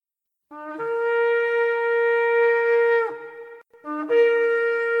For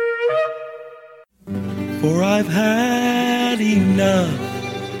I've had enough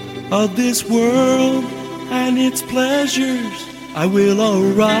of this world and its pleasures. I will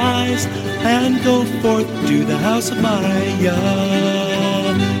arise and go forth to the house of my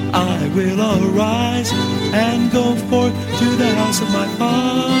God. I will arise and go forth to the house of my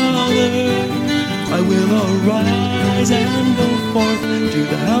Father. I will arise and go forth to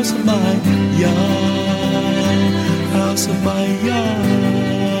the house of my God. House of my God.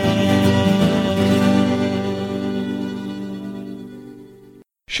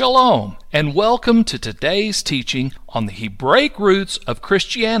 Shalom, and welcome to today's teaching on the Hebraic roots of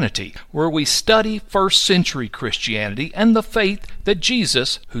Christianity, where we study first century Christianity and the faith that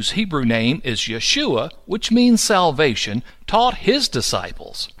Jesus, whose Hebrew name is Yeshua, which means salvation, taught his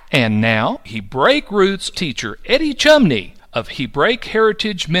disciples. And now, Hebraic roots teacher Eddie Chumney of Hebraic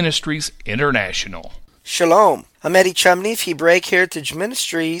Heritage Ministries International. Shalom. I'm Eddie Chumney of Hebraic Heritage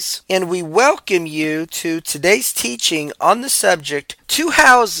Ministries, and we welcome you to today's teaching on the subject, Two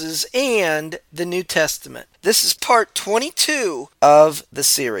Houses and the New Testament. This is part 22 of the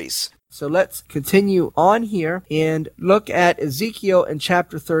series. So let's continue on here and look at Ezekiel in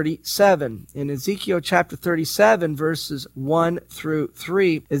chapter 37. In Ezekiel chapter 37, verses 1 through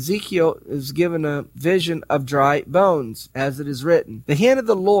 3, Ezekiel is given a vision of dry bones, as it is written. The hand of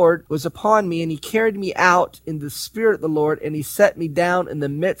the Lord was upon me, and he carried me out in the spirit of the Lord, and he set me down in the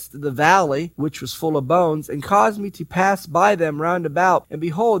midst of the valley, which was full of bones, and caused me to pass by them round about. And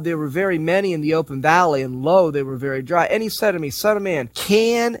behold, there were very many in the open valley, and lo, they were very dry. And he said to me, Son of man,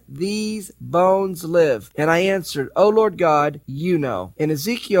 can these bones live? And I answered, O Lord God, you know. In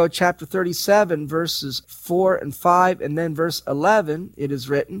Ezekiel chapter 37, verses 4 and 5, and then verse 11, it is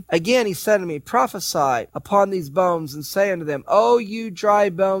written, Again he said to me, Prophesy upon these bones, and say unto them, O you dry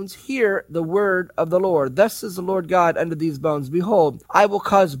bones, hear the word of the Lord. Thus says the Lord God unto these bones, Behold, I will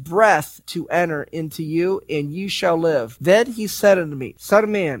cause breath to enter into you, and you shall live. Then he said unto me, Son of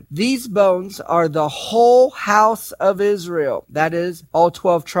man, these bones are the whole house of Israel, that is, all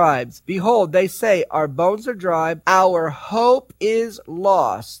 12 tribes. Behold, they say, our bones are dry, our hope is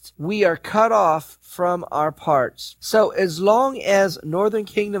lost, we are cut off from our parts. So as long as northern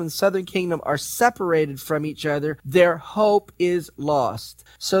kingdom and southern kingdom are separated from each other, their hope is lost.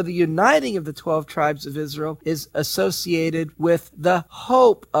 So the uniting of the 12 tribes of Israel is associated with the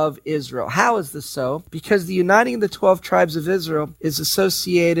hope of Israel. How is this so? Because the uniting of the 12 tribes of Israel is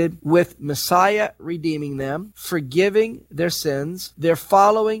associated with Messiah redeeming them, forgiving their sins, they're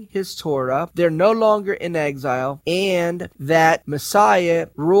following his Torah, they're no longer in exile, and that Messiah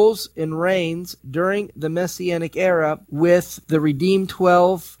rules and reigns during the Messianic era with the redeemed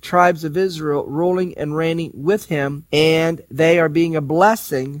 12 tribes of Israel ruling and reigning with him, and they are being a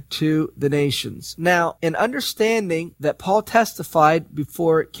blessing to the nations. Now, in understanding that Paul testified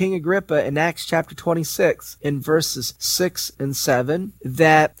before King Agrippa in Acts chapter 26 in verses 6 and 7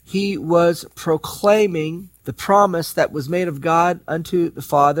 that he was proclaiming the promise that was made of God unto the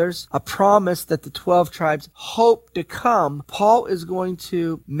fathers, a promise that the 12 tribes hope to come, Paul is going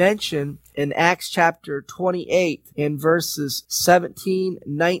to mention in Acts chapter 28 in verses 17,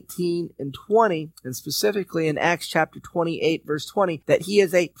 19, and 20, and specifically in Acts chapter 28 verse 20, that he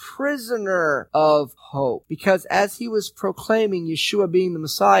is a prisoner of hope. Because as he was proclaiming Yeshua being the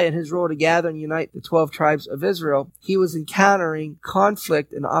Messiah and his role to gather and unite the 12 tribes of Israel, he was encountering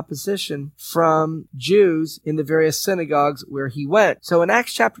conflict and opposition from Jews in the various synagogues where he went. So in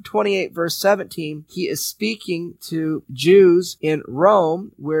Acts chapter 28 verse 17, he is speaking to Jews in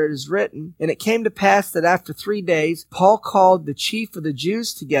Rome, where it is written, And it came to pass that after 3 days, Paul called the chief of the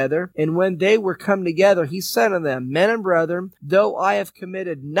Jews together, and when they were come together, he said unto them, Men and brethren, though I have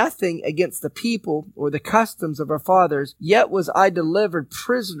committed nothing against the people or the customs of our fathers, yet was I delivered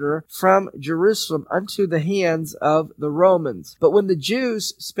prisoner from Jerusalem unto the hands of the Romans. But when the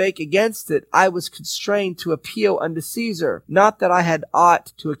Jews spake against it, I was constrained to appeal unto Caesar, not that I had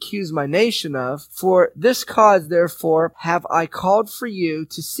aught to accuse my nation of. For this cause, therefore, have I called for you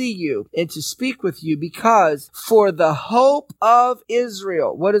to see you, and to speak with you, because for the hope of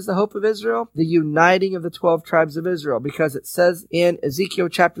Israel. What is the hope of Israel? The uniting of the 12 tribes of Israel, because it says in Ezekiel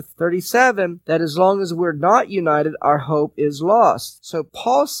chapter 37 that as long as we're not united, our hope is lost. So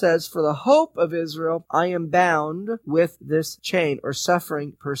Paul says, for the hope of Israel, I am bound with this chain, or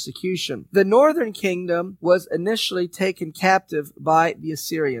suffering persecution. The northern kingdom was initially taken captive by the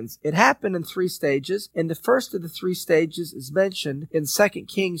Assyrians. It happened in 3 stages, and the first of the 3 stages is mentioned in 2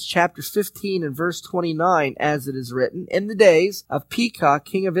 Kings chapter chapter 15 and verse 29, as it is written, "In the days of Pekah,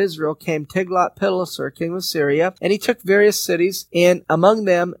 king of Israel, came Tiglath-Pileser, king of Assyria, and he took various cities, and among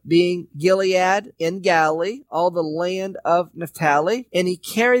them being Gilead in Galilee, all the land of Naphtali, and he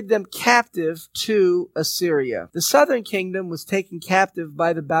carried them captive to Assyria." The southern kingdom was taken captive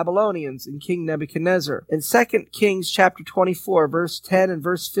by the Babylonians in King Nebuchadnezzar. In 2 Kings chapter 24, verse 10 and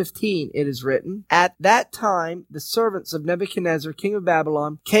verse 15, it is written, "At that time the servants of Nebuchadnezzar, king of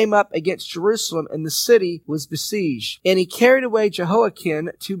Babylon, came up against Jerusalem, and the city was besieged. And he carried away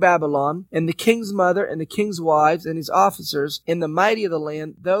Jehoiakim to Babylon, and the king's mother, and the king's wives, and his officers, and the mighty of the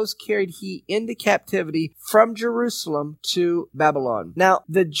land, those carried he into captivity from Jerusalem to Babylon." Now,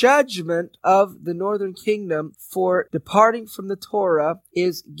 the judgment of the northern kingdom for departing from the Torah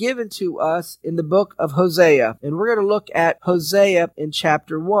is given to us in the book of Hosea. And we're going to look at Hosea in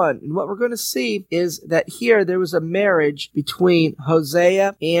chapter 1. And what we're going to see is that here there was a marriage between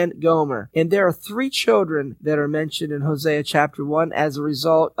Hosea and Gomer. And there are 3 children that are mentioned in Hosea chapter 1 as a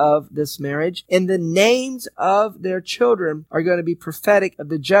result of this marriage. And the names of their children are going to be prophetic of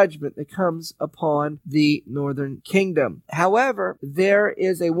the judgment that comes upon the northern kingdom. However, there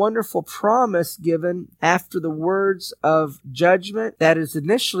is a wonderful promise given after the words of judgment that is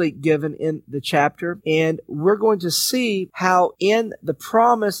initially given in the chapter. And we're going to see how in the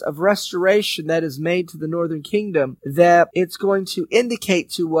promise of restoration that is made to the northern kingdom, that it's going to indicate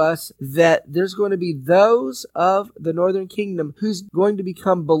to us that there's going to be those of the northern kingdom who's going to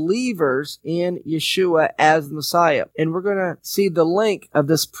become believers in Yeshua as the Messiah. And we're going to see the link of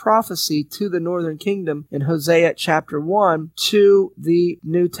this prophecy to the northern kingdom in Hosea chapter 1 to the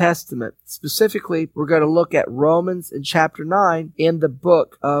New Testament. Specifically, we're going to look at Romans in chapter 9 and the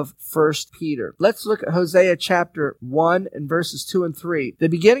book of 1 Peter. Let's look at Hosea chapter 1 and verses 2 and 3. "The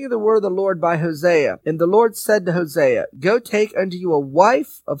beginning of the word of the Lord by Hosea. And the Lord said to Hosea, Go take unto you a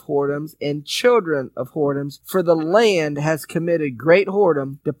wife of whoredoms and children of whoredoms, for the land has committed great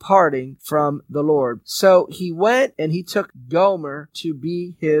whoredom, departing from the Lord." So he went and he took Gomer to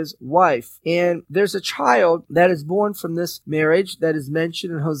be his wife. And there's a child that is born from this marriage that is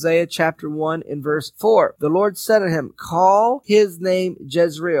mentioned in Hosea chapter 1 and verse 4. "The Lord said to him, Call his name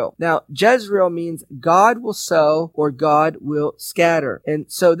Jezreel." Now, Jezreel means God will sow or God will scatter. And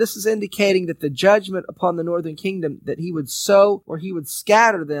so this is indicating that the judgment upon the northern kingdom, that he would sow or he would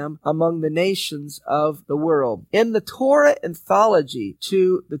scatter them among the nations of the world. In the Torah Anthology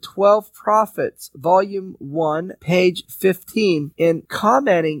to the 12 Prophets, volume 1, page 15, in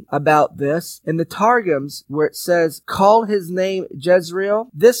commenting about this, in the Targums, where it says, "Call his name Jezreel,"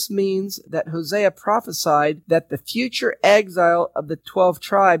 this means that Hosea prophesied that the future exile of the 12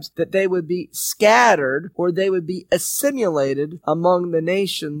 tribes, that they would be scattered or they would be assimilated among the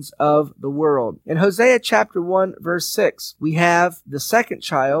nations of the world. In Hosea chapter 1 verse 6, we have the second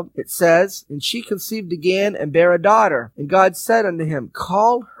child. It says, "And she conceived again and bare a daughter. And God said unto him,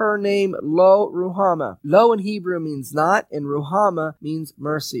 Call her name Lo Ruhamah." Lo in Hebrew means not, and Ruhamah means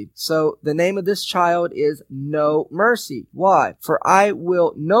mercy. So the name of this child is No Mercy. Why? "For I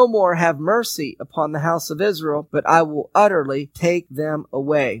will no more have mercy upon the house of Israel, but I will utterly take them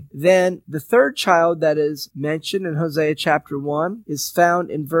away." Then the third child that is mentioned in Hosea chapter 1 is found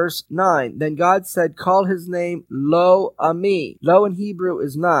in verse 9. "Then God said, Call his name Lo Ami." Lo in Hebrew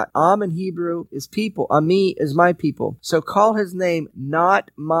is not. Am in Hebrew is people. Ami is my people. So call his name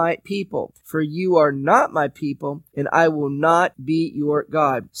Not My People. "For you are not my people, and I will not be your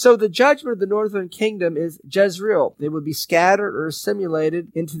God." So the judgment of the northern kingdom is Jezreel. They would be scattered or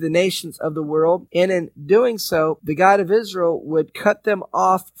assimilated into the nations of the world. And in doing so, the God of Israel would cut them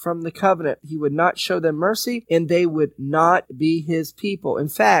off from the covenant. He would not show them mercy, and they would not be his people. In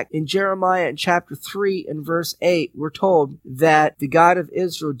fact, in Jeremiah in chapter 3 and verse 8, we're told that the God of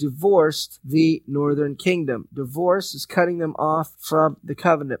Israel divorced the northern kingdom. Divorce is cutting them off from the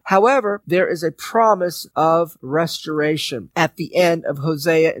covenant. However, there is a promise of restoration at the end of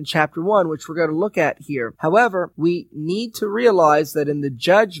Hosea in chapter 1, which we're going to look at here. However, we need to realize that in the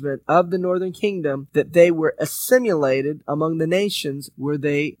judgment of the northern kingdom, that they were assimilated among the nations where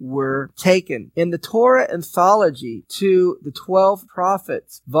they were taken. In the Torah Anthology to the 12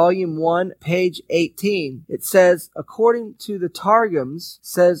 Prophets, volume 1, page 18, it says, according to the Targums,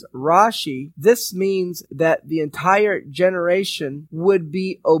 says Rashi, this means that the entire generation would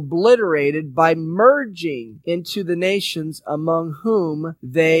be obliterated by merging into the nations among whom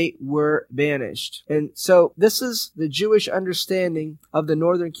they were banished. And so this is the Jewish understanding of the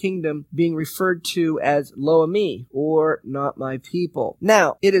northern kingdom being referred to as Lo Ami, or not my people.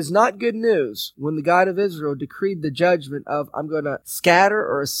 Now, it is not good news when the God of Israel decreed the judgment of, I'm going to scatter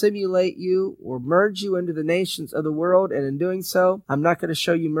or assimilate you or merge you into the nations of the world, and in doing so, I'm not not going to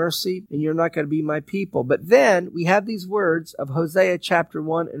show you mercy, and you're not going to be my people. But then we have these words of Hosea chapter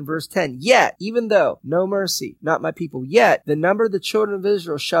 1 and verse 10. Yet, even though no mercy, not my people, yet the number of the children of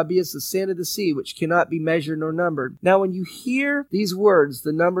Israel shall be as the sand of the sea, which cannot be measured nor numbered. Now, when you hear these words,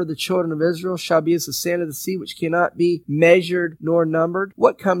 the number of the children of Israel shall be as the sand of the sea, which cannot be measured nor numbered,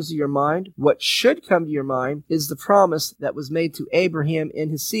 what comes to your mind? What should come to your mind is the promise that was made to Abraham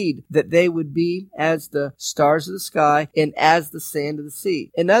and his seed, that they would be as the stars of the sky and as the sand of the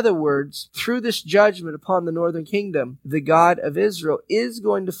sea. In other words, through this judgment upon the northern kingdom, the God of Israel is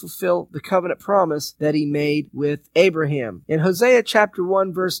going to fulfill the covenant promise that he made with Abraham. In Hosea chapter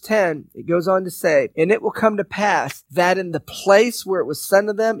 1 verse 10, it goes on to say, and it will come to pass that in the place where it was said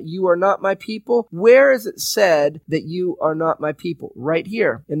to them, you are not my people. Where is it said that you are not my people? Right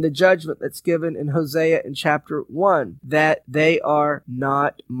here in the judgment that's given in Hosea in chapter 1, that they are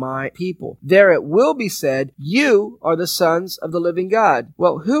not my people. There it will be said, you are the sons of the living God.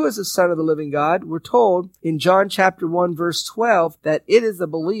 Well, who is the son of the living God? We're told in John chapter 1 verse 12 that it is the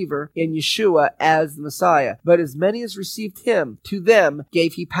believer in Yeshua as the Messiah. But as many as received him, to them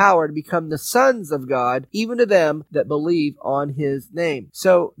gave he power to become the sons of God, even to them that believe on his name.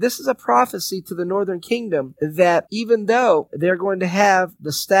 So this is a prophecy to the northern kingdom that even though they're going to have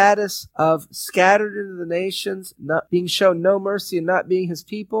the status of scattered into the nations, not being shown no mercy and not being his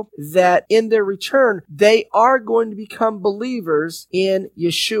people, that in their return, they are going to become believers in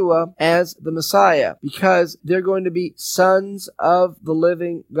Yeshua as the Messiah, because they're going to be sons of the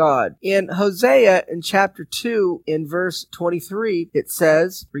living God. In Hosea in chapter 2 in verse 23, it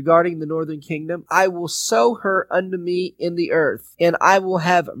says regarding the northern kingdom, I will sow her unto me in the earth, and I will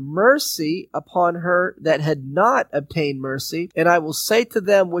have mercy upon her that had not obtained mercy, and I will say to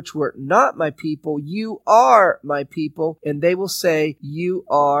them which were not my people, you are my people, and they will say, you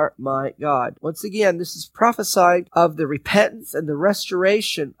are my God. Once again, this is prophesied of the repentance and the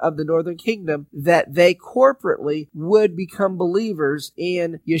restoration of the northern kingdom, that they corporately would become believers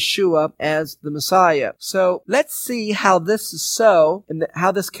in Yeshua as the Messiah. So let's see how this is so, and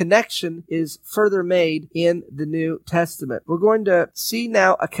how this connection is further made in the New Testament. We're going to see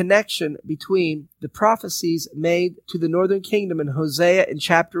now a connection between the prophecies made to the northern kingdom in Hosea in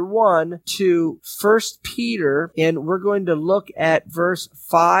chapter 1 to 1 Peter, and we're going to look at verse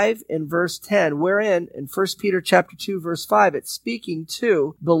 5 and verse 10, wherein in 1 Peter chapter 2 verse 5, it's speaking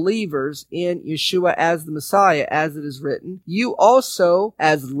to believers in Yeshua as the Messiah, as it is written, you also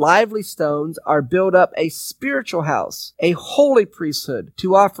as lively stones are built up a spiritual house, a holy priesthood,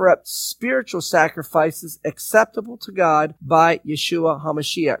 to offer up spiritual sacrifices acceptable to God by Yeshua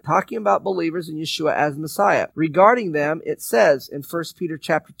HaMashiach. Talking about believers in Yeshua as Messiah. Regarding them, it says in 1 Peter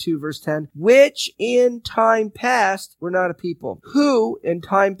chapter 2 verse 10, which in time past were not a people. Who in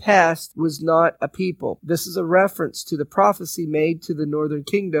time past was not a people? This is a reference to the prophecy made to the northern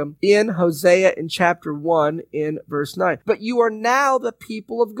kingdom in Hosea in chapter 1 in verse 9. But you are now the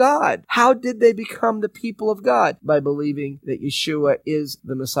people of God. How did they become the people of God? By believing that Yeshua is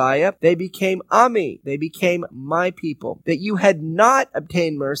the Messiah. They became Ami. They became my people. That you had not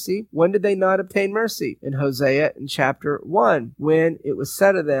obtained mercy. When did they not obtain mercy? In Hosea in chapter 1, when it was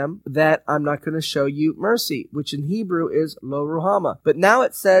said of them that I'm not going to show you mercy, which in Hebrew is lo ruhama. But now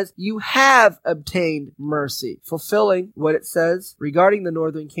it says you have obtained mercy, fulfilling what it says regarding the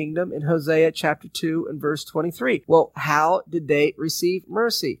northern kingdom in Hosea chapter 2 and verse 23. Well, how did they receive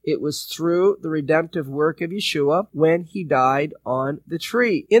mercy? It was through the redemptive work of Yeshua when he died on the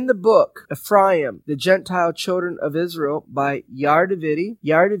tree. In the book Ephraim, the Gentile Children of Israel by Yair Davidi.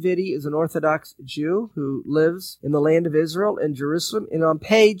 Yair Davidi is an Orthodox Jew who lives in the land of Israel in Jerusalem, and on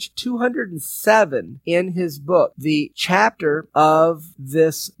page 207 in his book, the chapter of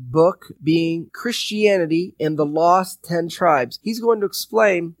this book being Christianity and the Lost 10 Tribes, he's going to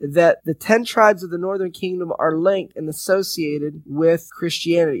explain that the 10 tribes of the northern kingdom are linked and associated with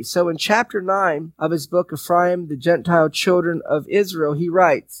Christianity. So in chapter 9 of his book Ephraim, the Gentile Children of Israel, he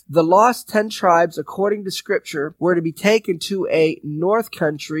writes, the lost 10 tribes, according to scripture, were to be taken to a north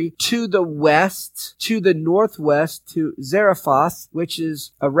country, to the west, to the northwest, to Zarephath, which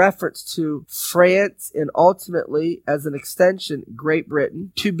is a reference to France and ultimately, as an extension, Great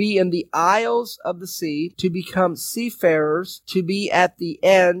Britain, to be in the isles of the sea, to become seafarers, to be at the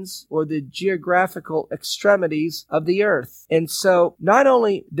ends or the geographical extremities of the earth. And so, not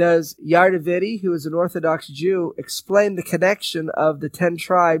only does Yair Davidi, who is an Orthodox Jew, explain the connection of the 10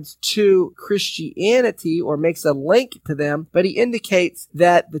 tribes to Christianity, or makes a link to them, but he indicates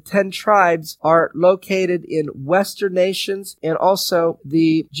that the 10 tribes tribes are located in western nations and also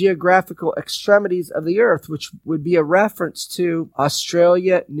the geographical extremities of the earth, which would be a reference to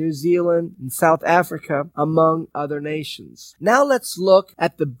Australia, New Zealand, and South Africa, among other nations. Now let's look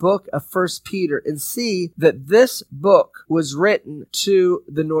at the book of 1 Peter and see that this book was written to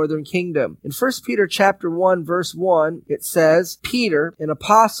the northern kingdom. In 1 Peter chapter 1, verse 1, it says, Peter, an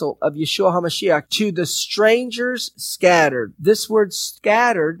apostle of Yeshua HaMashiach, to the strangers scattered. This word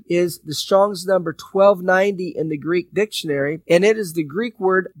scattered is the Strong's number 1290 in the Greek dictionary, and it is the Greek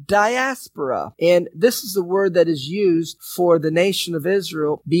word diaspora. And this is the word that is used for the nation of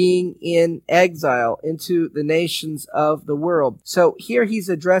Israel being in exile into the nations of the world. So here he's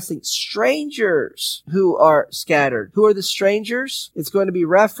addressing strangers who are scattered. Who are the strangers? It's going to be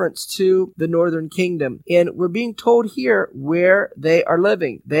reference to the northern kingdom. And we're being told here where they are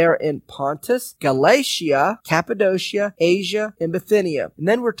living. They are in Pontus, Galatia, Cappadocia, Asia, and Bithynia. And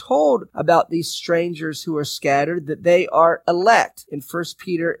then we're told about these strangers who are scattered that they are elect in 1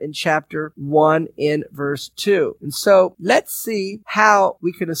 Peter in chapter 1 in verse 2. And so let's see how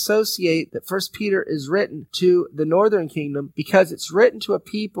we can associate that 1 Peter is written to the northern kingdom, because it's written to a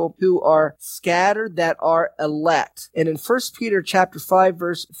people who are scattered that are elect. And in 1 Peter chapter 5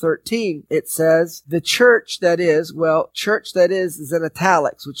 verse 13, it says, the church that is in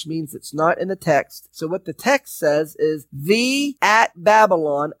italics, which means it's not in the text. So what the text says is, thee at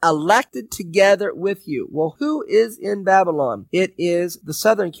Babylon elected together with you. Well, who is in Babylon? It is the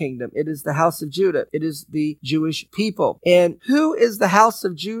southern kingdom. It is the house of Judah. It is the Jewish people. And who is the house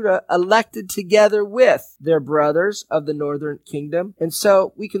of Judah elected together with? Their brothers of the northern kingdom. And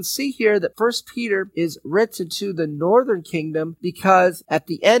so we can see here that 1 Peter is written to the northern kingdom, because at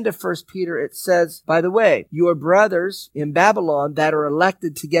the end of 1 Peter it says, by the way, your brothers in Babylon that are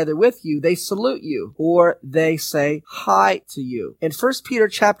elected together with you, they salute you, or they say hi to you. In 1 Peter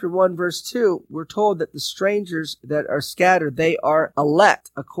chapter 1 verse 2, we're told that the strangers that are scattered, they are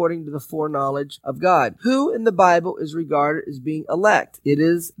elect according to the foreknowledge of God. Who in the Bible is regarded as being elect? It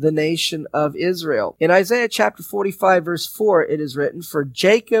is the nation of Israel. In Isaiah chapter 45 verse 4, it is written, for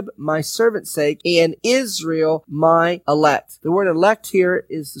Jacob my servant's sake, and Israel my elect. The word elect here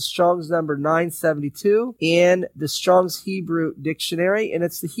is the Strong's number 972 in the Strong's Hebrew dictionary, and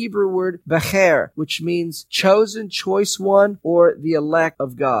it's the Hebrew word becher, which means chosen, choice one, or the elect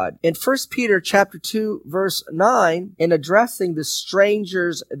of God. In 1 Peter chapter 2 verse 9, in addressing the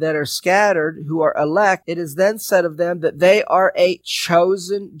strangers that are scattered who are elect, it is then said of them that they are a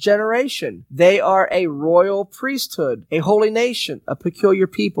chosen generation. They are a royal priesthood, a holy nation, a peculiar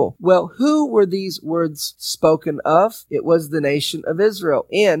people. Well, who were these words spoken of? It was the nation of Israel.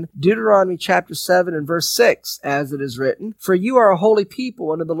 In Deuteronomy chapter 7 and verse 6, as it is written, for you are a holy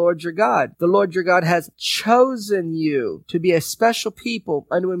people unto the Lord your God. The Lord your God has chosen you to be a special people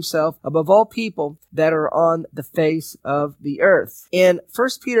unto himself above all people that are on the face of the earth. In 1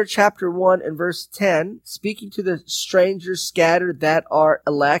 Peter chapter 1 and verse 10, speaking to the strangers scattered that are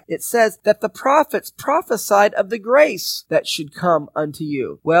elect, it says that the prophets prophesied of the grace that should come unto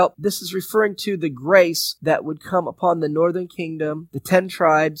you. Well, this is referring to the grace that would come upon the northern kingdom, the 10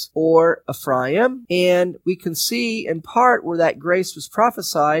 tribes, or Ephraim. And we can see in part where that grace was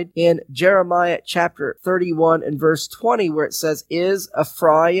prophesied in Jeremiah chapter 31 and verse 20, where it says, is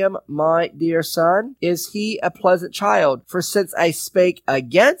Ephraim my dear son? Is he a pleasant child? For since I spake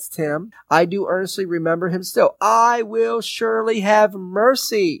against him, I do earnestly remember him still. I will surely have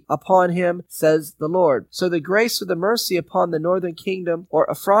mercy upon him, says the Lord. So the grace or the mercy upon the northern kingdom or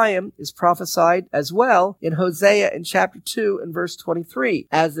Ephraim is prophesied as well in Hosea in chapter 2 and verse 23,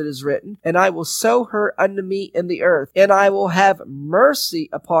 as it is written, and I will sow her unto me in the earth, and I will have mercy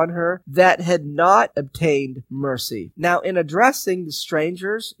upon her that had not obtained mercy. Now, in addressing the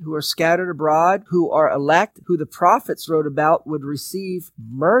strangers who are scattered abroad, who are elect, who the prophets wrote about would receive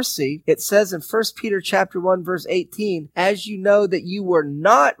mercy, it says in 1 Peter chapter 1 verse 18, as you know that you were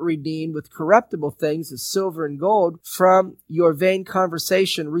not redeemed with corruptible things as silver and gold from your vain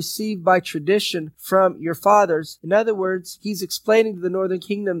conversation received by tradition from your fathers. In other words, he's explaining to the northern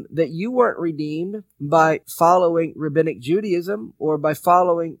kingdom that you weren't redeemed by following rabbinic Judaism or by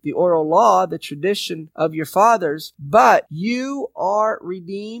following the oral law, the tradition of your fathers, but you are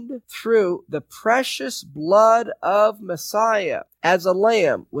redeemed through the precious blood of Messiah, as a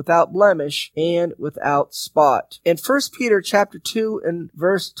lamb without blemish and without spot. In 1 Peter chapter 2 and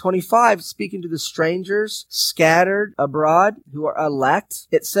verse 25, speaking to the strangers scattered abroad who are elect,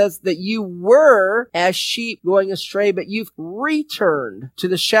 it says that you were as sheep going astray, but you've returned to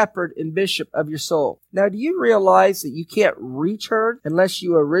the shepherd and bishop of your soul. Now, do you realize that you can't return unless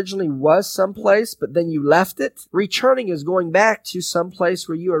you originally was someplace, but then you left it? Returning is going back to someplace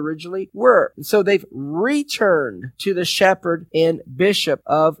where you originally were. And so they've returned to the shepherd and bishop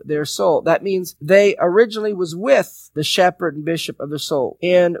of their soul. That means they originally was with the shepherd and bishop of their soul.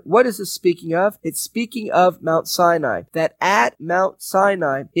 And what is this speaking of? It's speaking of Mount Sinai. That at Mount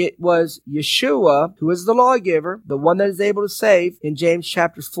Sinai, it was Yeshua, who is the lawgiver, the one that is able to save, in James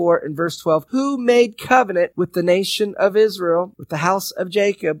chapter 4 and verse 12, who made covenant with the nation of Israel, with the house of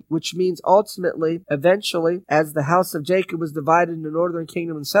Jacob, which means ultimately, eventually, as the house of Jacob was divided into northern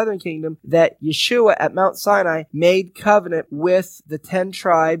kingdom and southern kingdom, that Yeshua at Mount Sinai made covenant with the 10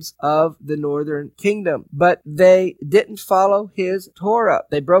 tribes of the northern kingdom. But they didn't follow his Torah.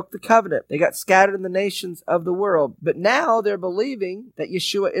 They broke the covenant. They got scattered in the nations of the world. But now they're believing that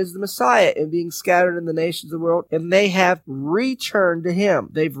Yeshua is the Messiah and being scattered in the nations of the world, and they have returned to him.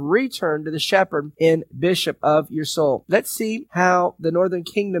 They've returned to the shepherd and bishop of your soul. Let's see how the northern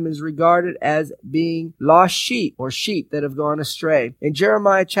kingdom is regarded as being lost sheep, or sheep that have gone astray. In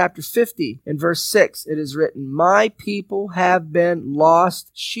Jeremiah chapter 50 and verse 6, it is written, "My people have been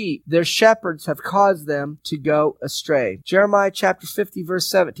lost sheep. Their shepherds have caused them to go astray." Jeremiah chapter 50 verse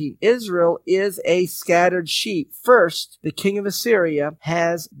 17, Israel is a scattered sheep. First, the king of Assyria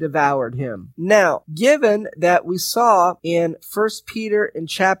has devoured him. Now, given that we saw in 1 Peter in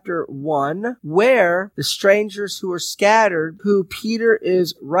chapter 1, where the strangers who are scattered, who Peter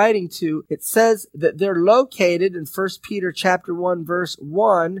is writing to, it says that they're located in 1 Peter chapter 1 verse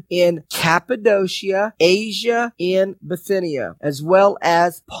 1 in Cappadocia, Asia, and Bithynia, as well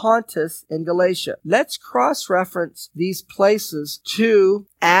as Pontus and Galatia. Let's cross-reference these places to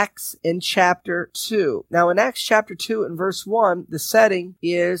Acts in chapter 2. Now in Acts chapter 2 and verse 1, the setting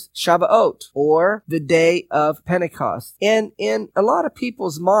is Shavuot, or the day of Pentecost. And in a lot of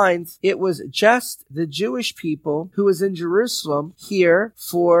people's minds, it was just the Jewish people who was in Jerusalem here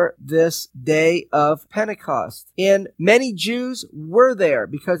for this day of Pentecost. And many Jews were there,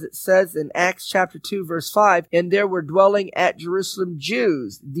 because it says in Acts chapter 2 verse 5, "And there were dwelling at Jerusalem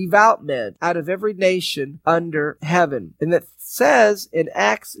Jews, devout men, out of every nation under heaven." And that says in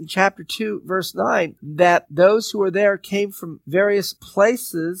Acts in chapter 2 verse 9 that those who were there came from various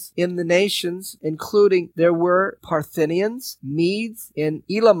places in the nations, including there were Parthians, Medes, and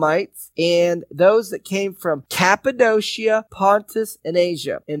Elamites, and those that came from Cappadocia, Pontus, and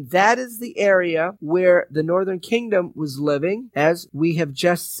Asia. And that is the area where the northern kingdom was living, as we have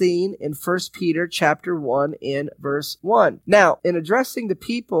just seen in 1 Peter chapter 1 in verse 1. Now, in addressing the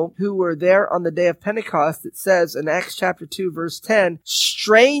people who were there on the day of Pentecost, it says in Acts chapter 2 verse 10,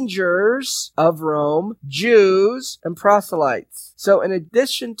 strangers of Rome, Jews, and proselytes. So in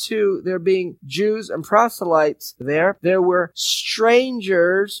addition to there being Jews and proselytes there were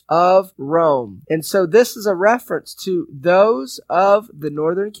strangers of Rome. And so this is a reference to those of the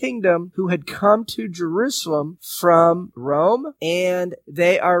northern kingdom who had come to Jerusalem from Rome, and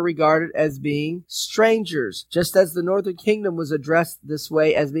they are regarded as being strangers, just as the northern kingdom was addressed this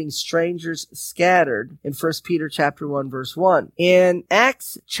way as being strangers scattered in 1 Peter chapter 1 verse 1. In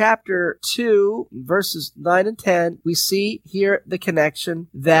Acts chapter 2 verses 9 and 10, we see here the connection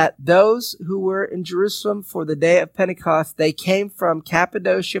that those who were in Jerusalem for the day of Pentecost, they came from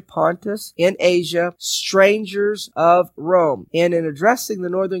Cappadocia, Pontus, and Asia, strangers of Rome. And in addressing the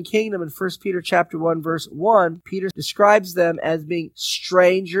northern kingdom in 1 Peter chapter 1 verse 1, Peter describes them as being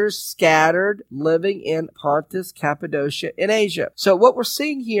strangers scattered, living in Pontus, Cappadocia, and Asia. So what we're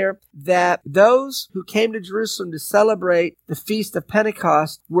seeing here, that those who came to Jerusalem to celebrate the Feast of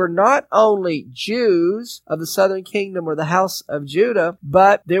Pentecost were not only Jews of the southern kingdom or the house of Judah,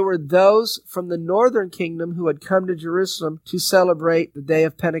 but there were those from the northern kingdom who had come to Jerusalem to celebrate the day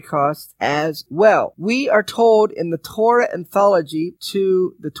of Pentecost as well. We are told in the Torah anthology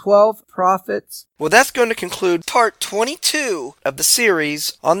to the 12 prophets. Well, that's going to conclude part 22 of the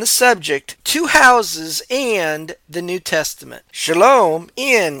series on the subject, Two Houses and the New Testament. Shalom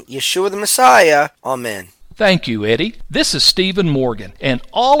in Yeshua the Messiah. Amen. Thank you, Eddie. This is Stephen Morgan, and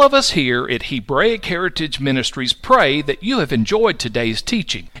all of us here at Hebraic Heritage Ministries pray that you have enjoyed today's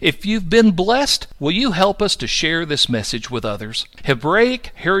teaching. If you've been blessed, will you help us to share this message with others?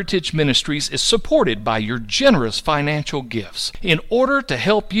 Hebraic Heritage Ministries is supported by your generous financial gifts. In order to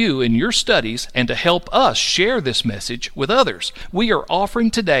help you in your studies and to help us share this message with others, we are offering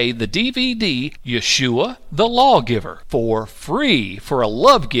today the DVD Yeshua the Lawgiver for free for a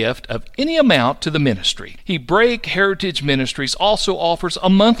love gift of any amount to the ministry. Hebraic Heritage Ministries also offers a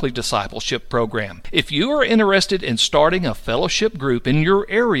monthly discipleship program. If you are interested in starting a fellowship group in your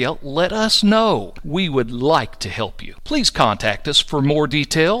area, let us know. We would like to help you. Please contact us for more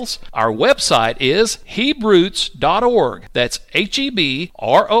details. Our website is Hebroots.org. That's Hebroots.org.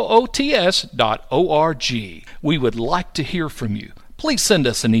 We would like to hear from you. Please send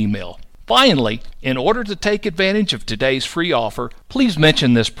us an email. Finally, in order to take advantage of today's free offer, please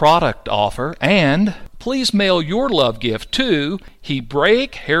mention this product offer and please mail your love gift to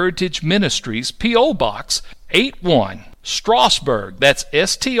Hebraic Heritage Ministries, P.O. Box 81, Strasburg, that's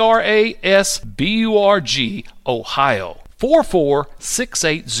Strasburg, Ohio,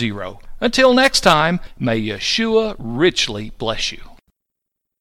 44680. Until next time, may Yeshua richly bless you.